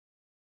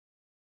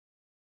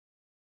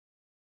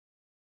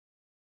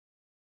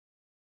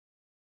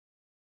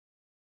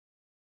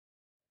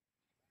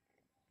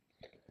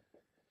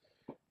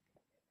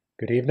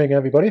Good evening,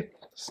 everybody.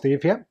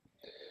 Steve here.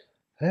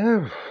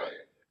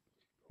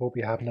 Hope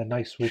you're having a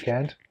nice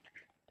weekend.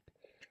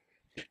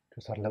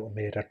 Just had a little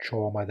major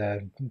trauma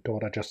there.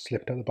 Daughter just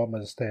slipped at the bottom of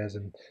the stairs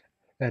and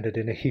ended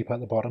in a heap at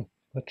the bottom,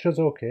 which is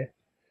okay.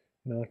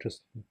 You know,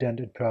 just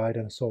dented pride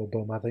and sore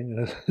bum, I think,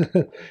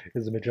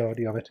 is the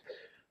majority of it.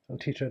 I'll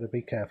teach her to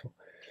be careful.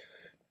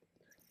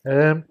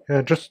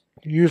 Just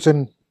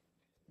using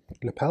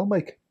lapel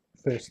mic,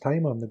 first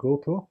time on the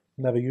GoPro.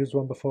 Never used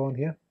one before on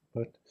here,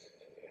 but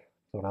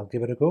thought I'll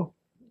give it a go.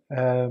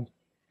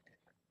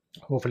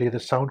 Hopefully the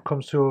sound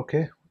comes through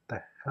okay. What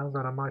the hell's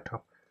that on my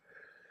top?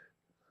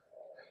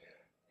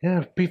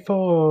 Yeah,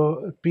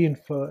 before being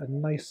for a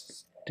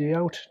nice day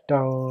out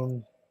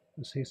down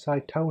the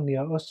seaside town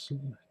near us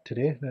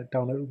today,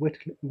 down at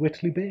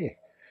Whitley Bay.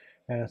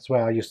 That's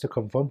where I used to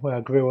come from, where I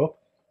grew up.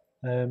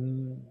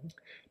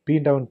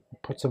 Been down,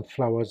 put some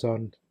flowers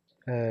on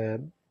my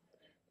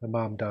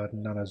mum, dad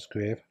and Nana's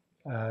grave,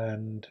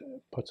 and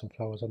put some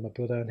flowers on my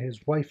brother and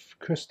his wife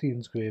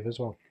Christine's grave as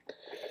well.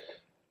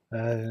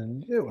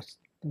 And it was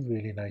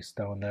really nice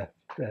down there.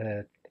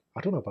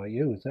 I don't know about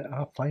you,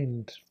 I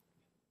find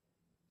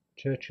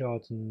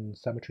churchyards and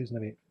cemeteries and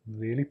everything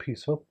really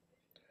peaceful.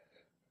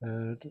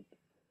 I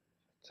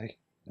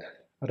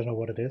don't know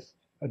what it is.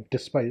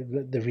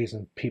 Despite the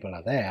reason people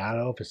are there,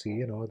 obviously,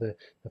 you know,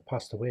 they've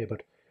passed away,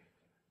 but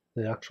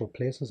the actual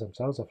places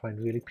themselves I find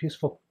really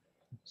peaceful.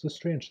 It's a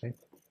strange thing.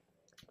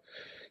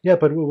 Yeah,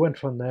 but we went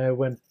from there,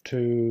 went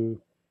to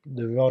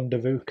the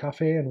Rendezvous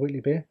Cafe in Whitley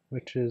Bay,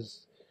 which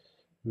is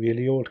a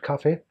really old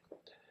cafe.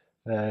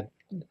 Had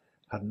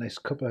a nice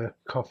cup of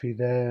coffee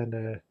there and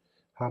a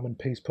ham and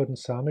peas pudding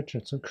sandwich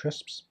and some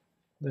crisps.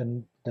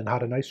 Then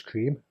had an ice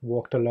cream,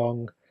 walked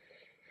along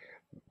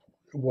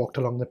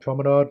the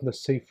promenade and the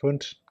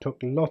seafront, took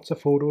lots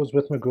of photos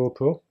with my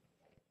GoPro.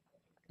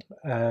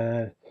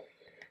 Then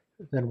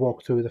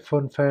walked through the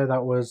fun fair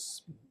that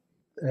was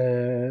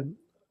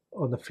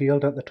on the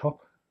field at the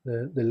top,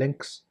 the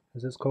links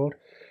as it's called.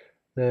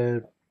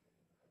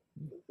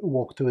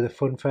 Walked through the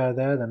fun fair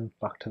there, then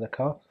back to the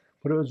car.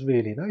 But it was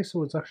really nice. It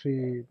was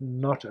actually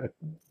not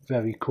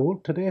very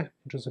cold today,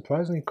 which is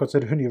surprising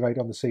considering you're right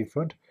on the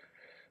seafront.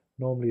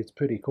 Normally it's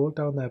pretty cold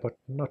down there, but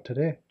not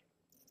today.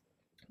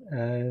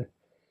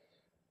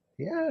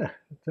 Yeah,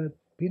 it's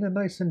been a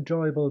nice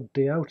enjoyable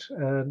day out,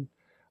 and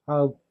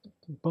I'll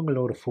bung a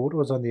load of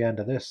photos on the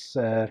end of this,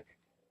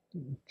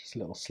 just a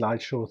little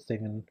slideshow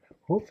thing, and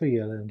hopefully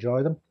you'll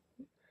enjoy them.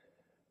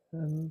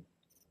 And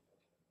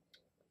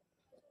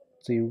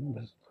see,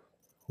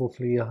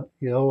 hopefully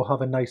you'll all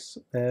have a nice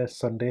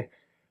Sunday,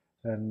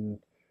 and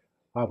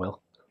I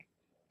will.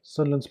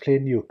 Sunderland's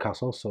playing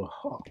Newcastle, so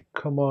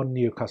come on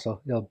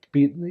Newcastle, you'll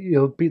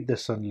beat the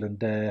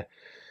Sunderland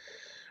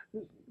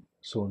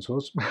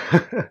so-and-sos.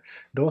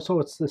 And also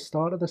it's the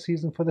start of the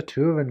season for the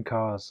touring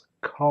cars.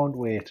 Can't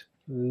wait.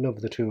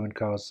 Love the touring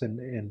cars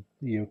in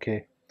the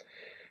UK.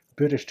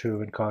 British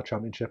Touring Car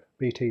Championship,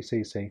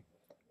 BTCC.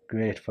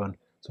 Great fun.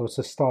 So it's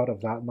the start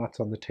of that, and that's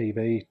on the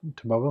TV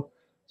tomorrow.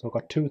 So I've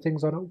got two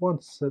things on at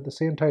once at the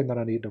same time that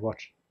I need to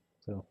watch.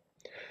 So,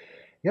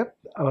 yep,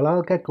 well,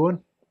 I'll get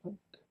going.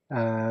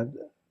 And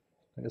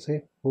like I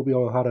say, hope you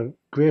all had a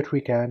great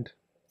weekend.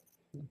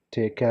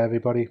 Take care,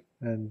 everybody,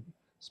 and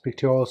speak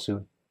to you all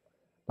soon.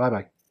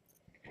 Bye-bye.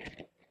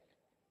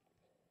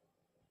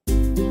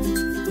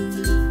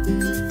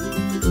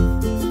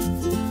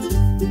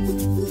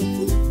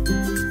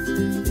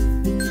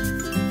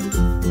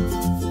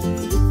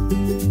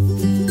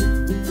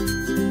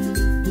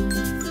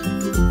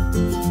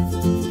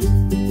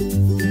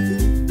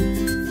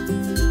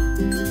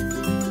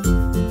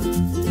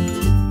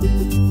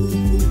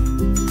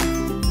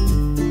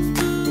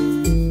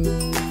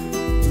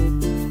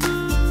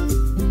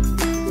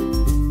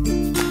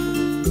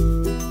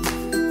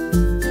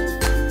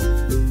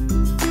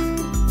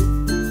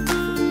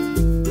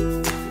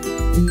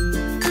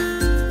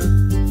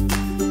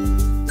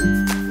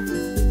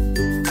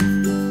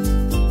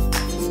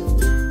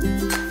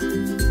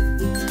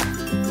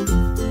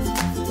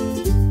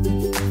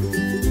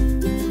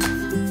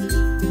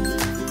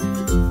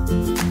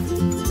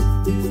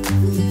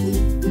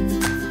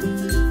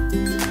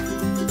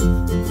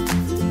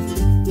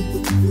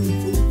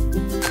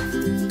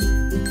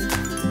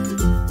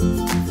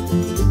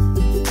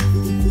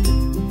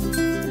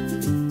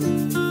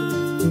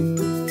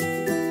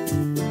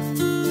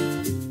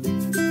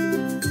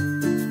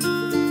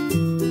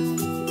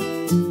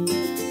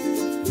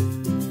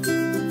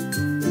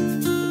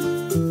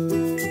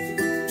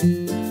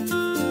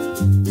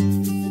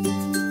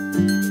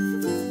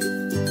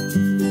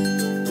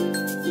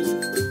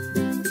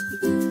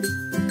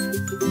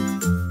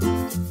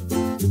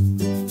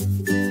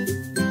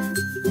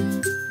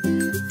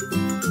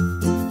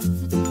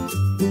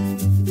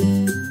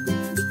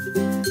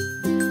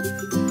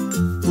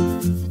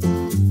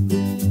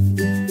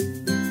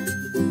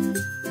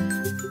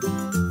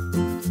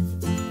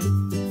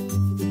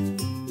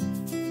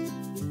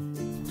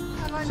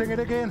 Sing it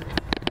again.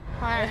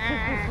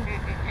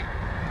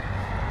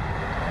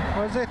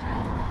 What is it?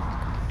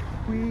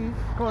 We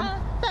go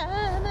on.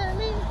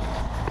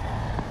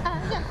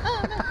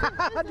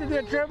 Did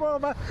you trip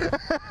over?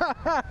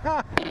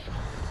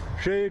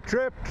 She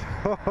tripped.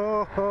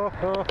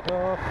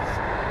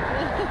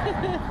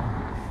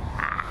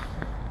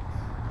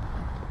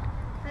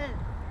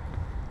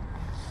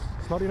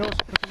 Snotty nose.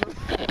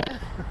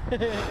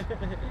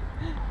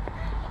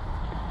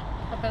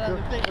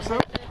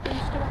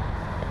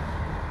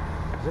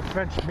 Is it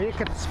French?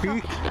 Make it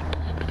speak.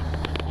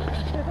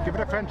 Give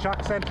it a French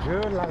accent.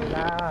 Oh la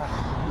la.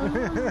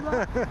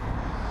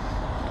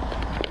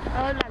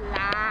 Oh la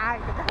la.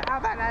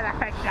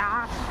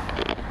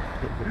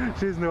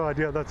 She's no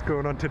idea that's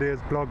going on today's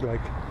blog,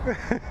 like.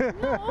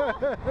 No.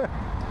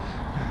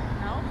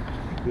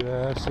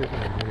 Yes, it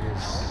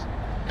is.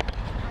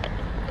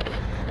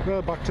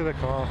 Well, back to the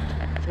car.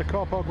 The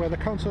car park where the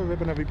council are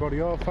ripping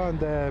everybody off and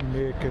they're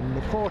making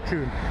a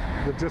fortune.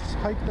 They've just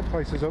hiked the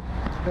prices up.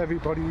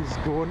 Everybody's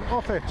going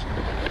off it.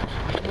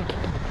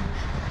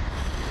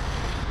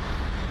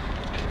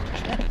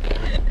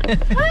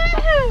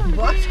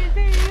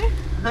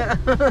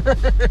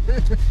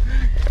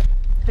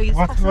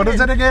 What is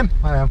it again?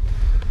 I am.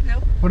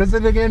 No. What is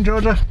it again,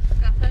 Georgia?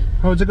 Nothing.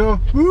 How's it go?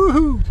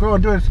 Woohoo! Go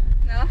on, do it.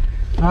 No.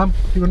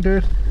 You want to do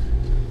it?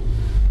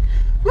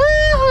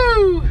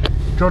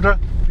 Woohoo! Georgia.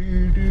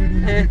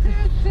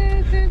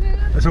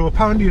 So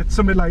apparently it's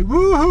something like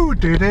woohoo!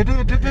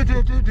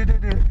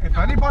 If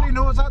anybody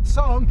knows that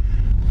song,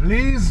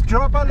 please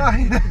drop a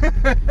line.